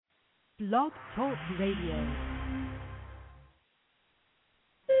Blog Talk Radio.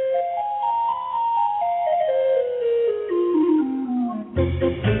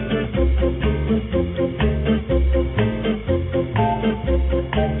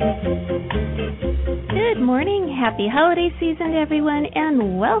 Good morning, happy holiday season to everyone,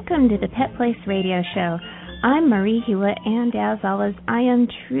 and welcome to the Pet Place Radio Show. I'm Marie Hulett, and as always, I am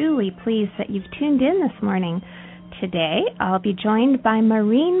truly pleased that you've tuned in this morning. Today, I'll be joined by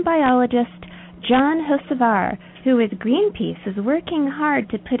marine biologist John Hosovar, who with Greenpeace is working hard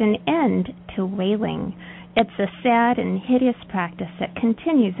to put an end to whaling. It's a sad and hideous practice that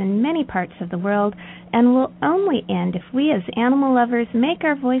continues in many parts of the world and will only end if we as animal lovers make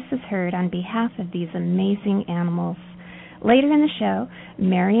our voices heard on behalf of these amazing animals. Later in the show,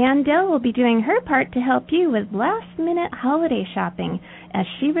 Maryanne Dell will be doing her part to help you with last-minute holiday shopping as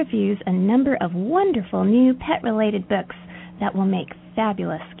she reviews a number of wonderful new pet-related books that will make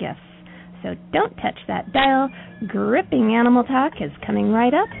fabulous gifts. So don't touch that dial. Gripping animal talk is coming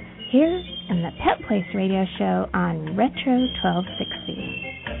right up here in the Pet Place Radio Show on Retro 1260.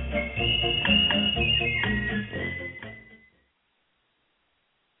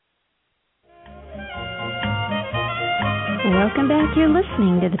 Welcome back. You're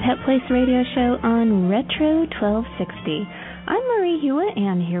listening to the Pet Place Radio Show on Retro 1260. I'm Marie Hulett,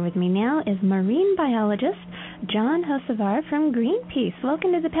 and here with me now is marine biologist John Hosovar from Greenpeace.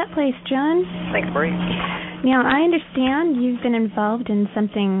 Welcome to the Pet Place, John. Thanks, Marie. Now, I understand you've been involved in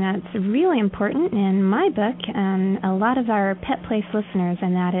something that's really important in my book and a lot of our Pet Place listeners,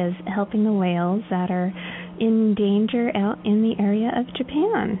 and that is helping the whales that are in danger out in the area of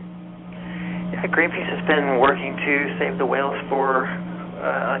Japan. Yeah, Greenpeace has been working to save the whales for,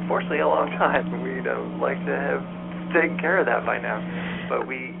 unfortunately, a long time. We'd like to have taken care of that by now. But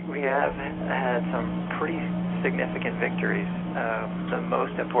we have had some pretty significant victories. The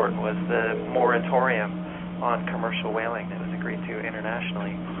most important was the moratorium on commercial whaling that was agreed to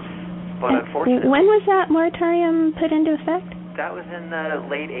internationally. But unfortunately... When was that moratorium put into effect? That was in the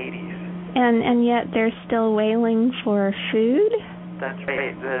late 80s. And yet they're still whaling for food? That's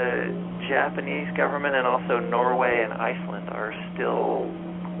right. The Japanese government and also Norway and Iceland are still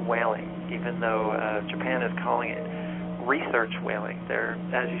whaling, even though Japan is calling it research whaling. They're,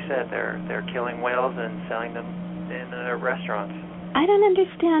 as you said, they're killing whales and selling them in restaurants. I don't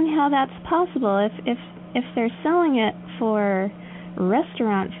understand how that's possible. If they're selling it for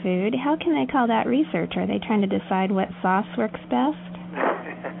restaurant food, how can they call that research? Are they trying to decide what sauce works best?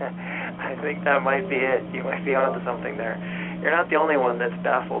 I think that might be it. You might be onto something there. You're not the only one that's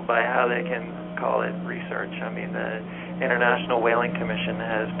baffled by how they can call it research. I mean, the International Whaling Commission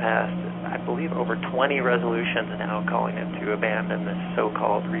has passed, I believe, over 20 resolutions now calling them to abandon this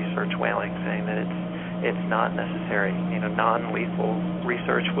so-called research whaling, saying that it's not necessary. You know, non-lethal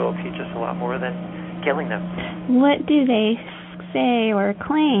research will teach us a lot more than killing them. What do they say or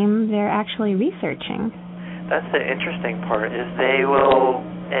claim they're actually researching? That's the interesting part, is they will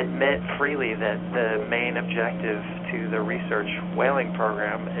admit freely that the main objective to the research whaling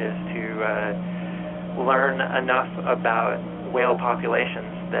program is to learn enough about whale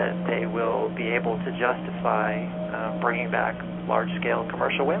populations that they will be able to justify bringing back large-scale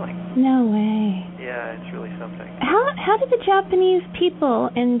commercial whaling. No way. Yeah, it's really something. How do the Japanese people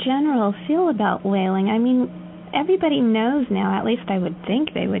in general feel about whaling? I mean, everybody knows now, at least I would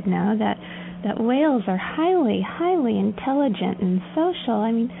think they would know, that whales are highly, highly intelligent and social. I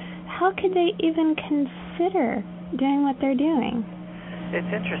mean, how could they even consider doing what they're doing? It's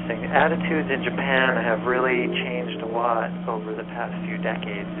interesting. Attitudes in Japan have really changed a lot over the past few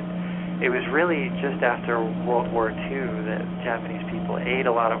decades. It was really just after World War II that Japanese people ate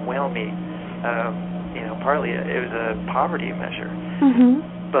a lot of whale meat. Partly it was a poverty measure.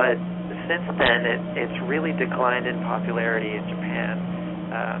 Mm-hmm. But since then, it's really declined in popularity in Japan.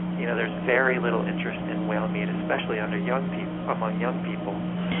 There's very little interest in whale meat, especially among young people.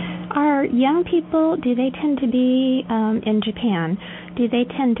 Are young people, do they tend to be, in Japan, do they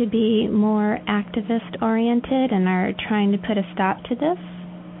tend to be more activist-oriented and are trying to put a stop to this?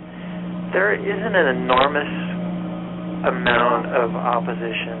 There isn't an enormous amount of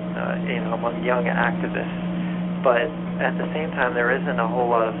opposition among young activists, but at the same time, there isn't a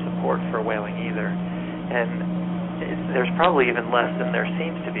whole lot of support for whaling either. And there's probably even less than there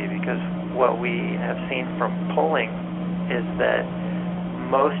seems to be, because what we have seen from polling is that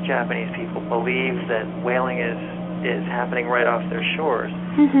most Japanese people believe that whaling is happening right off their shores,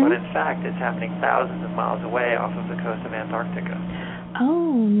 but in fact it's happening thousands of miles away off of the coast of Antarctica.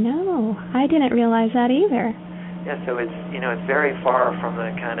 Oh, no. I didn't realize that either. Yeah, so it's very far from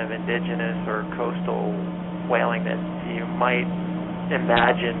the kind of indigenous or coastal whaling that you might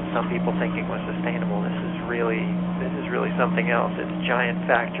imagined some people thinking was sustainable. This is really something else. It's giant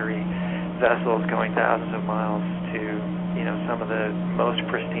factory vessels going thousands of miles to, some of the most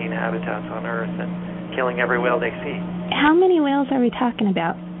pristine habitats on Earth and killing every whale they see. How many whales are we talking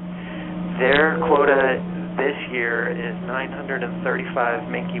about? Their quota this year is 935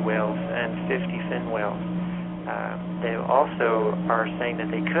 minke whales and 50 fin whales. They also are saying that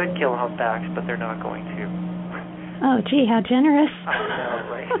they could kill humpbacks, but they're not going to. Oh, gee, how generous. I know,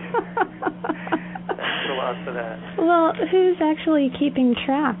 right? Thanks a lot for that. Well, who's actually keeping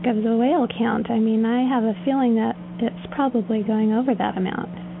track of the whale count? I mean, I have a feeling that it's probably going over that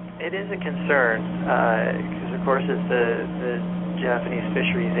amount. It is a concern, because, of course, it's the Japanese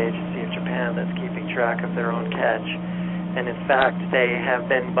Fisheries Agency of Japan that's keeping track of their own catch. And, in fact, they have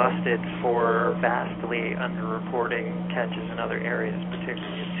been busted for vastly underreporting catches in other areas,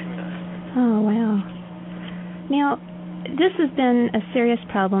 particularly tuna. Oh, wow. Now, this has been a serious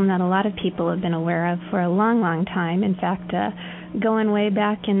problem that a lot of people have been aware of for a long, long time. In fact, going way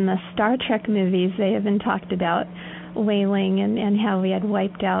back in the Star Trek movies, they have been talked about whaling and how we had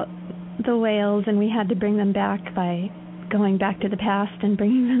wiped out the whales and we had to bring them back by going back to the past and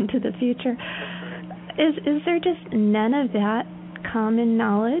bringing them to the future. Is there just none of that common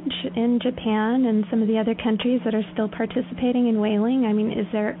knowledge in Japan and some of the other countries that are still participating in whaling? I mean, is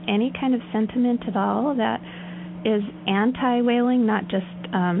there any kind of sentiment at all that is anti-whaling, not just,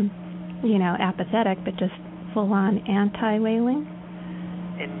 apathetic, but just full-on anti-whaling?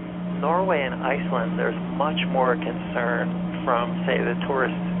 In Norway and Iceland, there's much more concern from, say, the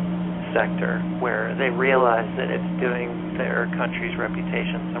tourist sector, where they realize that it's doing their country's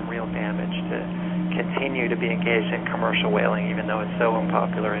reputation some real damage to continue to be engaged in commercial whaling, even though it's so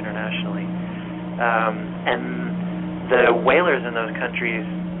unpopular internationally. And the whalers in those countries,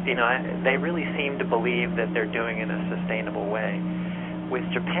 they really seem to believe that they're doing it in a sustainable way. With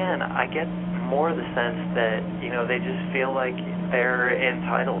Japan, I get more the sense that, they just feel like they're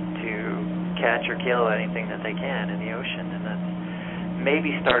entitled to catch or kill anything that they can in the ocean, and that's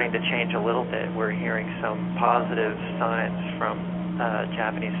maybe starting to change a little bit. We're hearing some positive signs from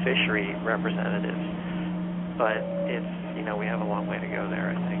Japanese fishery representatives, but it's, we have a long way to go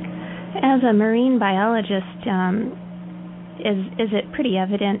there, I think. As a marine biologist, is it pretty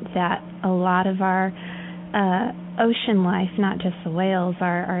evident that a lot of our ocean life, not just the whales,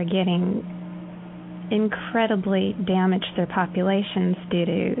 are getting incredibly damaged their populations due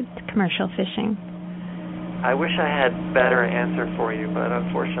to commercial fishing? I wish I had a better answer for you, but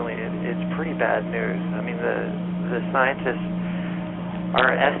unfortunately it's pretty bad news. I mean, the scientists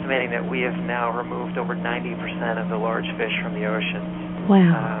are estimating that we have now removed over 90% of the large fish from the oceans.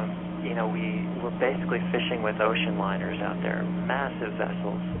 Wow. We're basically fishing with ocean liners out there, massive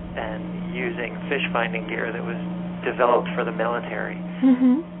vessels, and using fish finding gear that was developed for the military.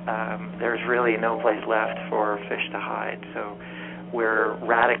 Mm-hmm. There's really no place left for fish to hide, so we're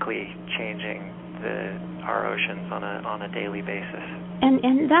radically changing our oceans on a daily basis. And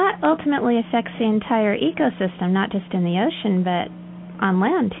that ultimately affects the entire ecosystem, not just in the ocean, but on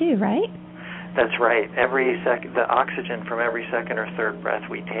land too, right? That's right. The oxygen from every second or third breath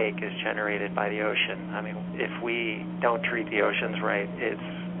we take is generated by the ocean. I mean, if we don't treat the oceans right,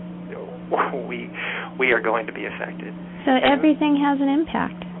 we are going to be affected. So everything has an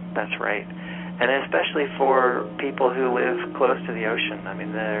impact. That's right. And especially for people who live close to the ocean. I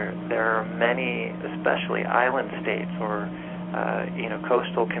mean, there are many, especially island states or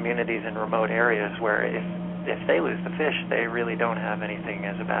coastal communities in remote areas where if they lose the fish, they really don't have anything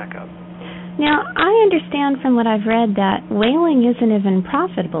as a backup. Now, I understand from what I've read that whaling isn't even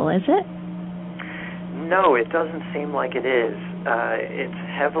profitable, is it? No, it doesn't seem like it is. It's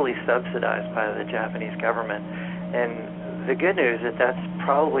heavily subsidized by the Japanese government. And the good news is that's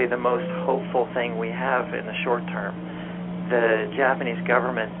probably the most hopeful thing we have in the short term. The Japanese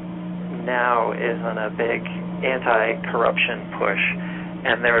government now is on a big anti-corruption push,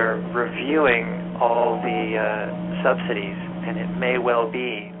 and they're reviewing all the subsidies, and it may well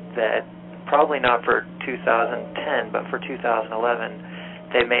be that probably not for 2010, but for 2011,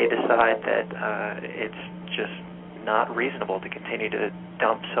 they may decide that it's just not reasonable to continue to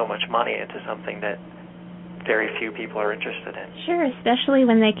dump so much money into something that very few people are interested in. Sure, especially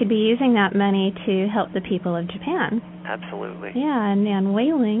when they could be using that money to help the people of Japan. Absolutely. Yeah, and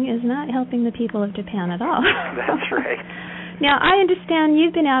whaling is not helping the people of Japan at all. That's right. Now, I understand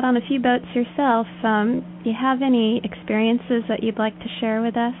you've been out on a few boats yourself. Do you have any experiences that you'd like to share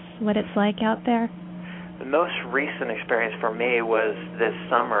with us, what it's like out there? The most recent experience for me was this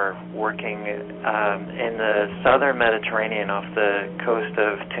summer working in the southern Mediterranean off the coast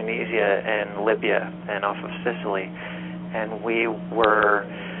of Tunisia and Libya and off of Sicily. and we were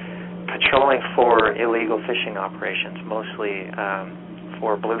patrolling for illegal fishing operations, mostly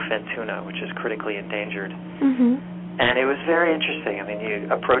for bluefin tuna, which is critically endangered. And it was very interesting. I mean, you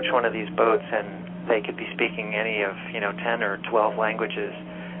approach one of these boats, and they could be speaking any of 10 or 12 languages,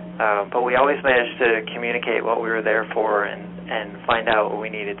 but we always managed to communicate what we were there for and find out what we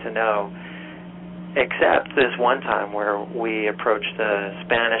needed to know. Except this one time where we approached a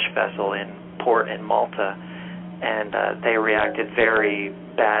Spanish vessel in port in Malta, and they reacted very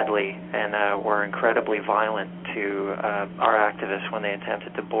badly and were incredibly violent to our activists when they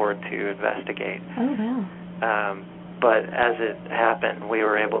attempted to board to investigate. Oh, wow. But as it happened, we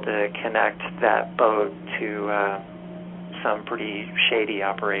were able to connect that boat to some pretty shady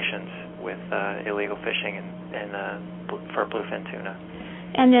operations with illegal fishing for bluefin tuna.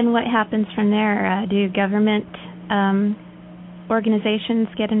 And then what happens from there? Do government organizations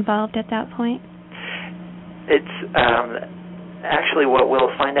get involved at that point? It's actually what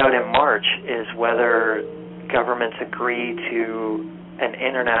we'll find out in March is whether governments agree to an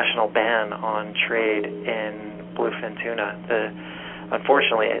international ban on trade in bluefin tuna.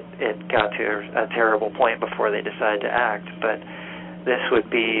 Unfortunately, it got to a terrible point before they decided to act, but this would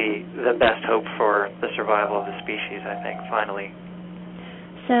be the best hope for the survival of the species, I think, finally.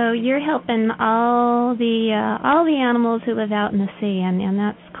 So you're helping all the animals who live out in the sea, and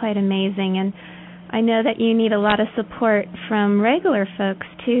that's quite amazing. And I know that you need a lot of support from regular folks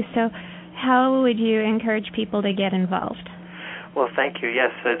too. So how would you encourage people to get involved? Well, thank you.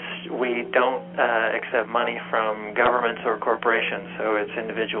 Yes, we don't accept money from governments or corporations, so it's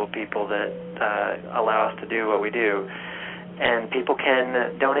individual people that allow us to do what we do. And people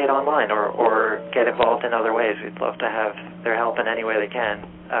can donate online or get involved in other ways. We'd love to have their help in any way they can.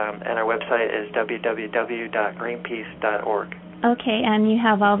 And our website is www.greenpeace.org. Okay, and you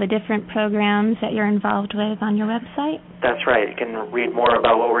have all the different programs that you're involved with on your website? That's right. You can read more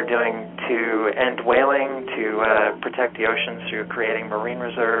about what we're doing to end whaling, to protect the oceans through creating marine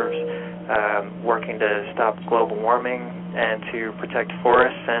reserves, working to stop global warming, and to protect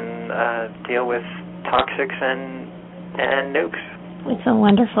forests and deal with toxics and nukes. It's a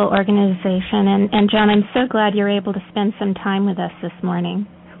wonderful organization, and John, I'm so glad you're able to spend some time with us this morning.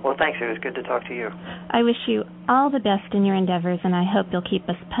 Well, thanks. It was good to talk to you. I wish you all the best in your endeavors, and I hope you'll keep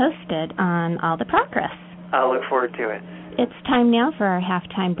us posted on all the progress. I'll look forward to it. It's time now for our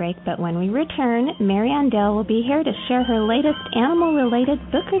halftime break, but when we return, Maryanne Dell will be here to share her latest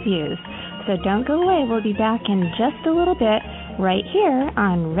animal-related book reviews. So don't go away. We'll be back in just a little bit right here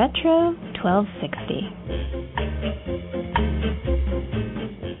on Retro 1260.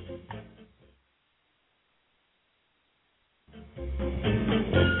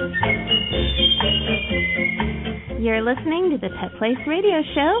 You're listening to the Pet Place Radio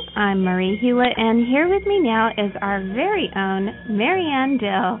Show. I'm Marie Hulett, and here with me now is our very own Maryanne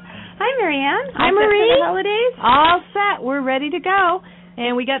Dell. Hi, Maryanne. Hi, Marie. For the holidays? All set. We're ready to go.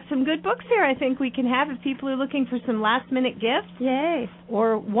 And we got some good books here I think we can have if people are looking for some last-minute gifts. Yay.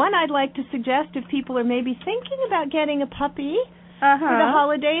 Or one I'd like to suggest if people are maybe thinking about getting a puppy for the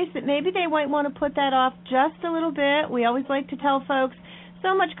holidays, that maybe they might want to put that off just a little bit. We always like to tell folks,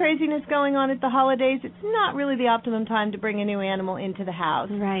 so much craziness going on at the holidays, it's not really the optimum time to bring a new animal into the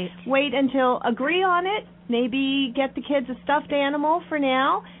house. Right. Wait until agree on it. Maybe get the kids a stuffed animal for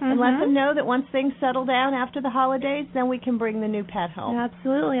now and let them know that once things settle down after the holidays, then we can bring the new pet home.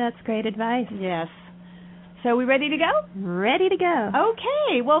 Absolutely. That's great advice. Yes. So we ready to go? Ready to go.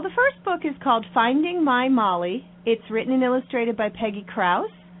 Okay. Well, the first book is called Finding My Molly. It's written and illustrated by Peggy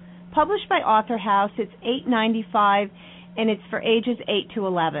Krause. Published by Author House. It's $8.95. And it's for ages 8 to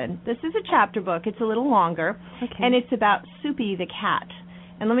 11. This is a chapter book. It's a little longer. Okay. And it's about Soupy the cat.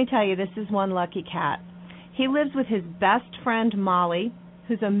 And let me tell you, this is one lucky cat. He lives with his best friend, Molly,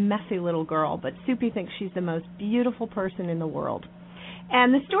 who's a messy little girl, but Soupy thinks she's the most beautiful person in the world.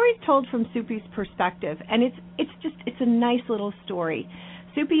 And the story's told from Soupy's perspective, and it's a nice little story.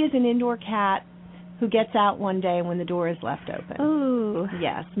 Soupy is an indoor cat who gets out one day when the door is left open. Ooh.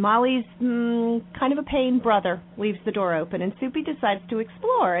 Yes. Molly's kind of a pain brother leaves the door open, and Soupy decides to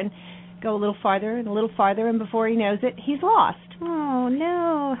explore and go a little farther, and before he knows it, he's lost. Oh,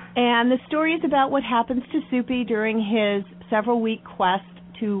 no. And the story is about what happens to Soupy during his several-week quest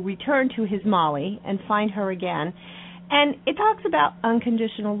to return to his Molly and find her again. And it talks about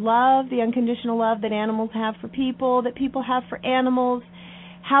unconditional love, the unconditional love that animals have for people, that people have for animals,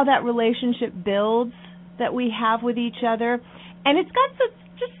 how that relationship builds that we have with each other. And it's got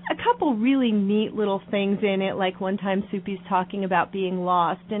just a couple really neat little things in it, like one time Soupy's talking about being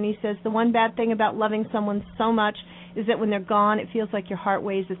lost, and he says the one bad thing about loving someone so much is that when they're gone, it feels like your heart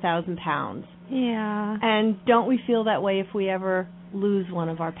weighs 1,000 pounds. Yeah. And don't we feel that way if we ever lose one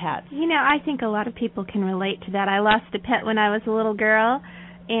of our pets? You know, I think a lot of people can relate to that. I lost a pet when I was a little girl,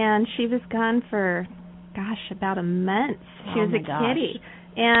 and she was gone for, about a month. She was a kitty.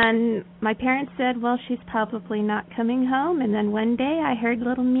 And my parents said, well, she's probably not coming home. And then one day I heard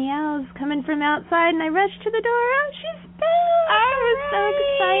little meows coming from outside, and I rushed to the door. Oh, she's back! I was so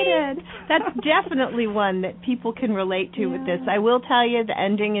excited. That's definitely one that people can relate to with this. I will tell you, the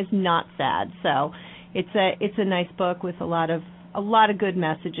ending is not sad. So it's a nice book with a lot of good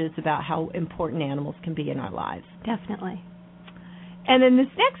messages about how important animals can be in our lives. Definitely. And then this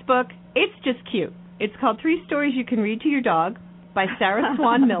next book, it's just cute. It's called 3 Stories You Can Read to Your Dog by Sarah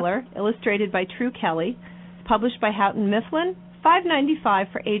Swan Miller, illustrated by True Kelly. It's published by Houghton Mifflin,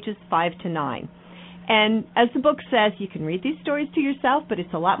 $5.95 for ages 5 to 9. And as the book says, you can read these stories to yourself, but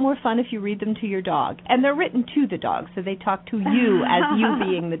it's a lot more fun if you read them to your dog. And they're written to the dog, so they talk to you as you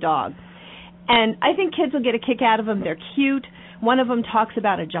being the dog. And I think kids will get a kick out of them. They're cute. One of them talks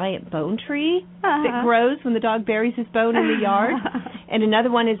about a giant bone tree that grows when the dog buries his bone in the yard. And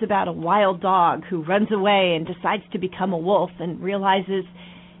another one is about a wild dog who runs away and decides to become a wolf and realizes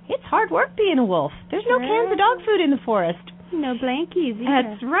it's hard work being a wolf. There's no cans of dog food in the forest. No blankies either.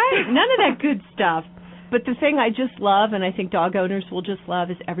 That's right. None of that good stuff. But the thing I just love, and I think dog owners will just love,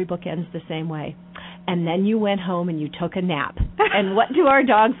 is every book ends the same way. And then you went home and you took a nap. And what do our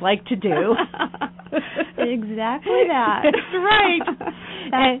dogs like to do? Exactly that. That's right.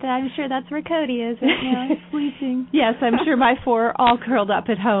 I'm sure that's where Cody is right now, sleeping. Yes, I'm sure my 4 are all curled up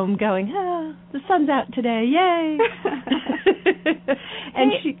at home going, the sun's out today, yay.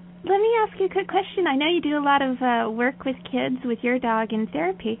 And let me ask you a quick question. I know you do a lot of work with kids with your dog in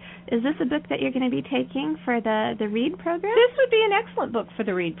therapy. Is this a book that you're going to be taking for the READ program? This would be an excellent book for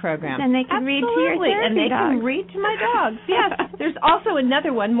the READ program. Then they can read to your therapy and they dogs. can read to my dogs. Yes. There's also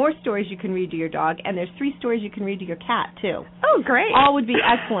another one, more stories you can read to your dog, and there's 3 stories you can read to your cat, too. Oh, great. All would be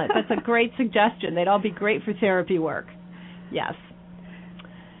excellent. That's a great suggestion. They'd all be great for therapy work. Yes.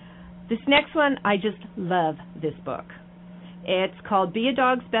 This next one, I just love this book. It's called Be a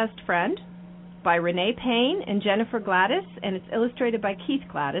Dog's Best Friend by Renee Payne and Jennifer Gladys, and it's illustrated by Keith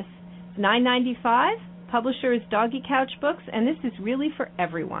Gladys. It's $9.95. Publisher is Doggy Couch Books, and this is really for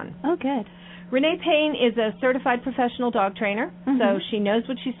everyone. Oh, good. Renee Payne is a certified professional dog trainer, so she knows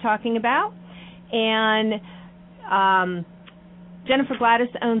what she's talking about. And Jennifer Gladys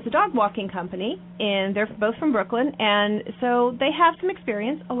owns a dog walking company, and they're both from Brooklyn, and so they have some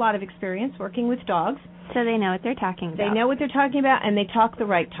experience, a lot of experience, working with dogs. So they know what they're talking about. They know what they're talking about, and they talk the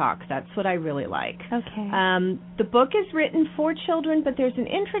right talk. That's what I really like. Okay. The book is written for children, but there's an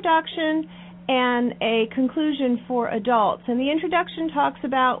introduction and a conclusion for adults. And the introduction talks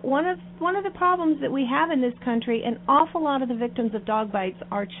about one of the problems that we have in this country. An awful lot of the victims of dog bites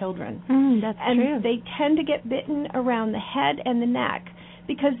are children. That's and true. And they tend to get bitten around the head and the neck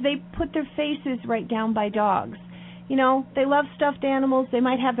because they put their faces right down by dogs. You know, they love stuffed animals. They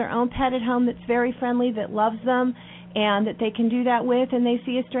might have their own pet at home that's very friendly, that loves them, and that they can do that with, and they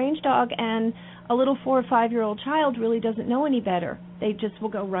see a strange dog, and a little 4 or 5-year-old child really doesn't know any better. They just will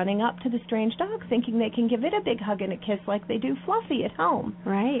go running up to the strange dog thinking they can give it a big hug and a kiss like they do Fluffy at home.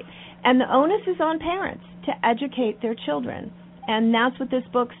 Right. And the onus is on parents to educate their children, and that's what this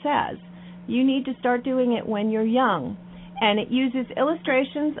book says. You need to start doing it when you're young. And it uses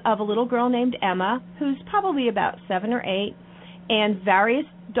illustrations of a little girl named Emma, who's probably about 7 or 8, and various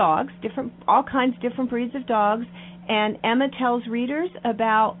dogs, all kinds of different breeds of dogs. And Emma tells readers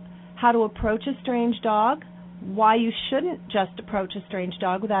about how to approach a strange dog, why you shouldn't just approach a strange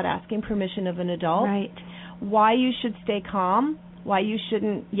dog without asking permission of an adult, right? Why you should stay calm, why you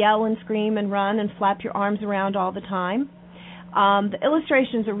shouldn't yell and scream and run and flap your arms around all the time. The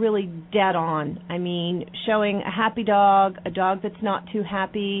illustrations are really dead on. I mean, showing a happy dog, a dog that's not too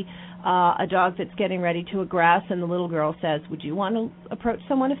happy, a dog that's getting ready to aggress, and the little girl says, would you want to approach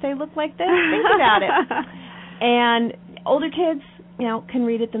someone if they look like this? Think about it. And older kids, can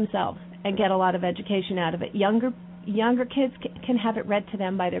read it themselves and get a lot of education out of it. Younger kids can have it read to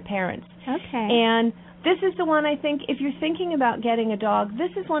them by their parents. Okay. And this is the one, I think, if you're thinking about getting a dog, this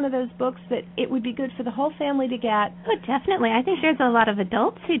is one of those books that it would be good for the whole family to get. Oh, definitely. I think there's a lot of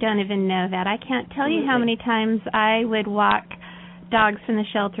adults who don't even know that. I can't tell you how many times I would walk dogs from the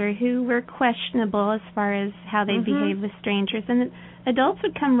shelter who were questionable as far as how they behave with strangers, and adults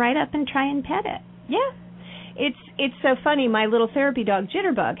would come right up and try and pet it. Yeah. It's so funny. My little therapy dog,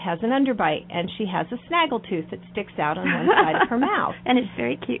 Jitterbug, has an underbite, and she has a snaggletooth that sticks out on one side of her mouth. And it's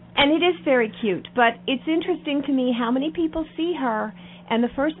very cute. And it is very cute. But it's interesting to me how many people see her, and the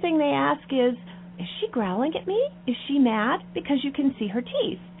first thing they ask is she growling at me? Is she mad? Because you can see her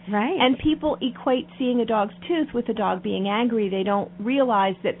teeth. Right. And people equate seeing a dog's tooth with a dog being angry. They don't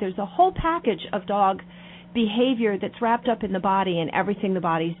realize that there's a whole package of dog behavior that's wrapped up in the body and everything the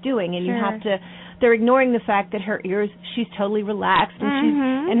body's doing, and Sure. you have to. They're ignoring the fact that her ears, she's totally relaxed,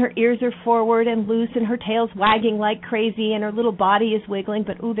 and her ears are forward and loose, and her tail's wagging like crazy, and her little body is wiggling.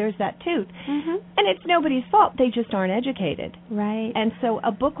 But ooh, there's that tooth, and it's nobody's fault. They just aren't educated. Right. And so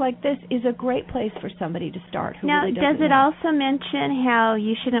a book like this is a great place for somebody to start who now, really doesn't does it know. also mention how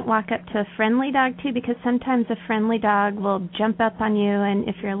you shouldn't walk up to a friendly dog too? Because sometimes a friendly dog will jump up on you, and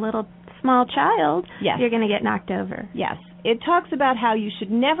if you're a little small child, Yes. you're going to get knocked over. Yes. It talks about how you should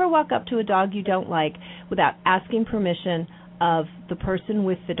never walk up to a dog you don't like without asking permission of the person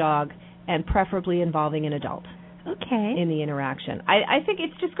with the dog, and preferably involving an adult Okay. in the interaction. I think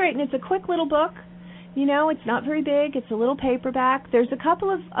it's just great, and it's a quick little book. You know, it's not very big. It's a little paperback. There's a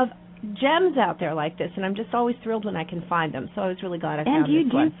couple of gems out there like this, and I'm just always thrilled when I can find them. So I was really glad I found And you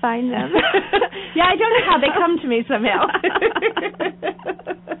this do one. find them. Yeah, I don't know how they come to me somehow.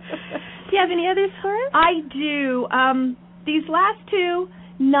 Do you have any others for us? I do. These last two,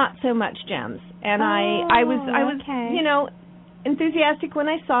 not so much gems. And I was okay. you know, enthusiastic when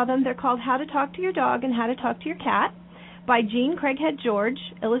I saw them. They're called How to Talk to Your Dog and How to Talk to Your Cat by Jean Craighead George,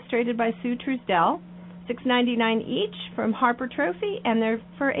 illustrated by Sue Truesdell. $6.99 each from Harper Trophy, and they're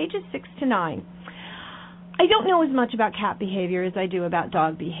for ages 6 to 9. I don't know as much about cat behavior as I do about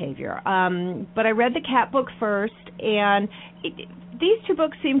dog behavior, but I read the cat book first, and these two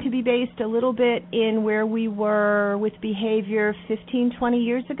books seem to be based a little bit in where we were with behavior 15, 20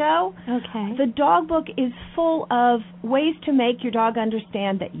 years ago. Okay. The dog book is full of ways to make your dog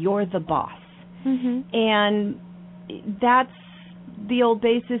understand that you're the boss. And that's the old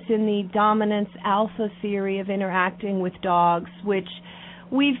basis in the dominance alpha theory of interacting with dogs, which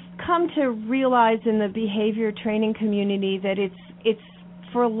we've come to realize in the behavior training community that it's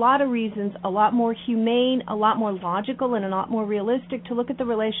for a lot of reasons a lot more humane, a lot more logical, and a lot more realistic to look at the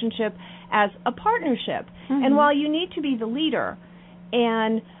relationship as a partnership. And while you need to be the leader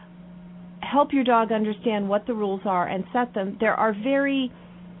and help your dog understand what the rules are and set them, there are very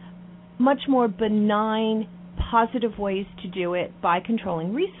much more benign, positive ways to do it by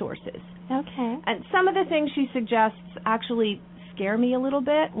controlling resources. Okay. And some of the things she suggests actually scare me a little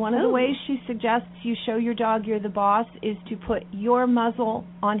bit. One of the ways she suggests you show your dog you're the boss is to put your muzzle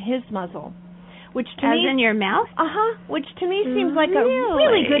on his muzzle, which to As me in your mouth? which to me seems like a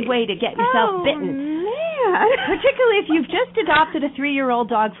really good way to get yourself bitten. Man. Particularly if you've just adopted a 3-year-old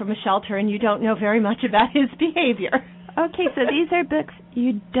dog from a shelter and you don't know very much about his behavior. Okay, so these are books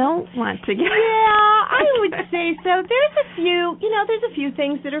you don't want to get. Yeah, I would say so. There's a few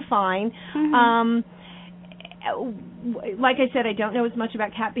things that are fine. Like I said, I don't know as much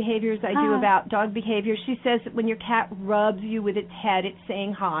about cat behavior as I do about dog behavior. She says that when your cat rubs you with its head, it's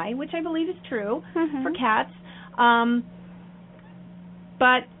saying hi, which I believe is true for cats.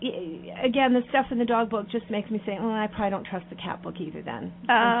 But again, the stuff in the dog book just makes me say, I probably don't trust the cat book either then.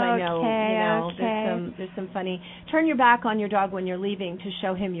 Since I know, there's some funny, turn your back on your dog when you're leaving to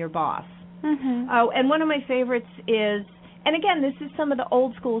show him your boss. Oh, and one of my favorites is, and again, this is some of the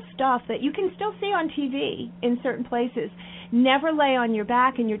old school stuff that you can still see on TV in certain places. Never lay on your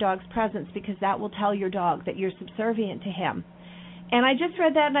back in your dog's presence because that will tell your dog that you're subservient to him. And I just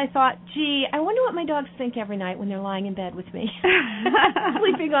read that and I thought, gee, I wonder what my dogs think every night when they're lying in bed with me,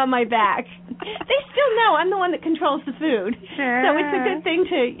 sleeping on my back. They still know I'm the one that controls the food. Sure. So it's a good thing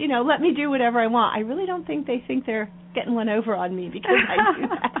to, let me do whatever I want. I really don't think they think they're getting one over on me because I do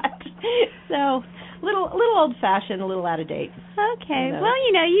that. So a little old-fashioned, a little out of date. Okay. Well,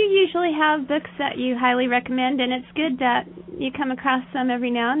 you usually have books that you highly recommend, and it's good that you come across them every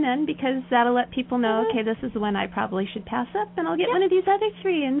now and then because that'll let people know, okay, this is the one I probably should pass up, and I'll get one of these other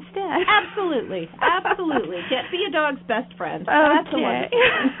 3 instead. Absolutely. Be a dog's best friend. Okay. That's a wonderful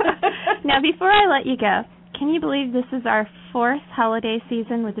one. Now, before I let you go, can you believe this is our 4th holiday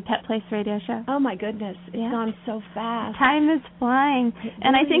season with the Pet Place Radio Show? Oh, my goodness. It's gone so fast. Time is flying.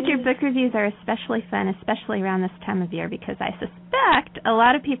 And I think your book reviews are especially fun, especially around this time of year, because I suspect a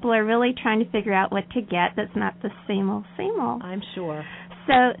lot of people are really trying to figure out what to get that's not the same old, same old. I'm sure.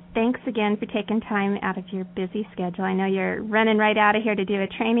 So thanks again for taking time out of your busy schedule. I know you're running right out of here to do a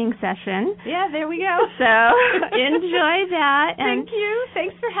training session. Yeah, there we go. So enjoy that. Thank you.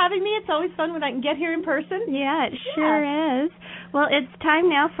 Thanks for having me. It's always fun when I can get here in person. Yeah, it sure is. Well, it's time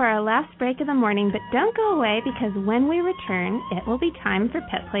now for our last break of the morning, but don't go away because when we return, it will be time for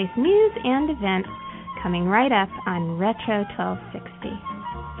Pet Place news and events coming right up on Retro 1260.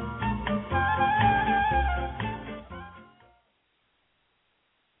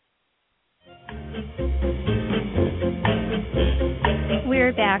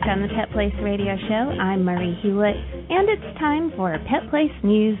 We're back on the Pet Place Radio Show. I'm Marie Hulett, and it's time for Pet Place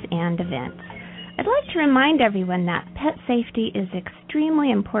news and events. I'd like to remind everyone that pet safety is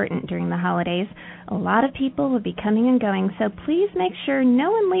extremely important during the holidays. A lot of people will be coming and going, so please make sure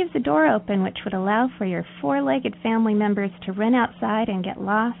no one leaves the door open, which would allow for your four-legged family members to run outside and get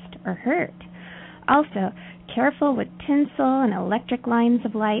lost or hurt. Also, careful with tinsel and electric lines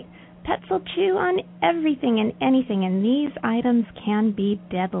of light. Pets will chew on everything and anything, and these items can be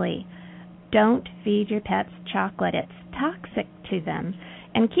deadly. Don't feed your pets chocolate. It's toxic to them.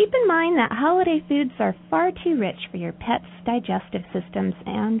 And keep in mind that holiday foods are far too rich for your pet's digestive systems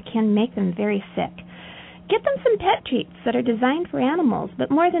and can make them very sick. Get them some pet treats that are designed for animals, but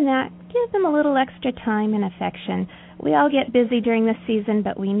more than that, give them a little extra time and affection. We all get busy during this season,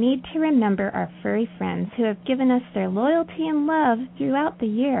 but we need to remember our furry friends who have given us their loyalty and love throughout the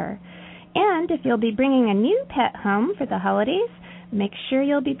year. And if you'll be bringing a new pet home for the holidays, make sure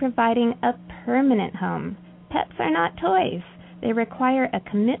you'll be providing a permanent home. Pets are not toys. They require a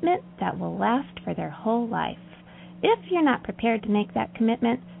commitment that will last for their whole life. If you're not prepared to make that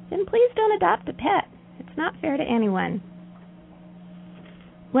commitment, then please don't adopt a pet. It's not fair to anyone.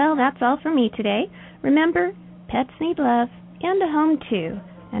 Well, that's all for me today. Remember, pets need love and a home too.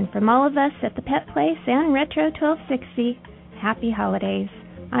 And from all of us at the Pet Place and Retro 1260, happy holidays.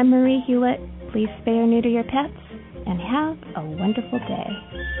 I'm Marie Hulett. Please spay or neuter your pets and have a wonderful day.